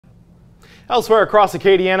Elsewhere across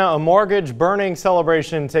Acadiana, a mortgage burning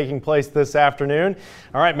celebration taking place this afternoon.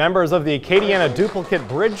 All right, members of the Acadiana Duplicate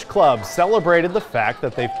Bridge Club celebrated the fact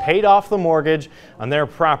that they've paid off the mortgage on their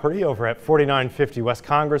property over at 4950 West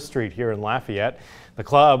Congress Street here in Lafayette. The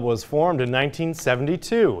club was formed in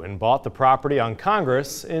 1972 and bought the property on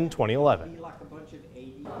Congress in 2011.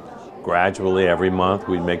 Gradually, every month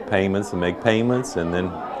we'd make payments, and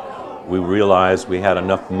then we realized we had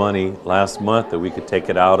enough money last month that we could take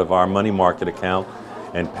it out of our money market account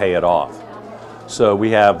and pay it off. So we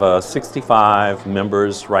have 65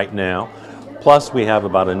 members right now, plus we have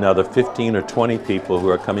about another 15 or 20 people who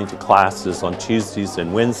are coming to classes on Tuesdays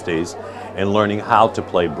and Wednesdays and learning how to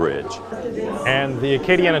play bridge. And the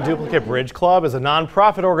Acadiana Duplicate Bridge Club is a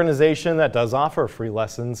nonprofit organization that does offer free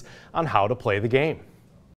lessons on how to play the game.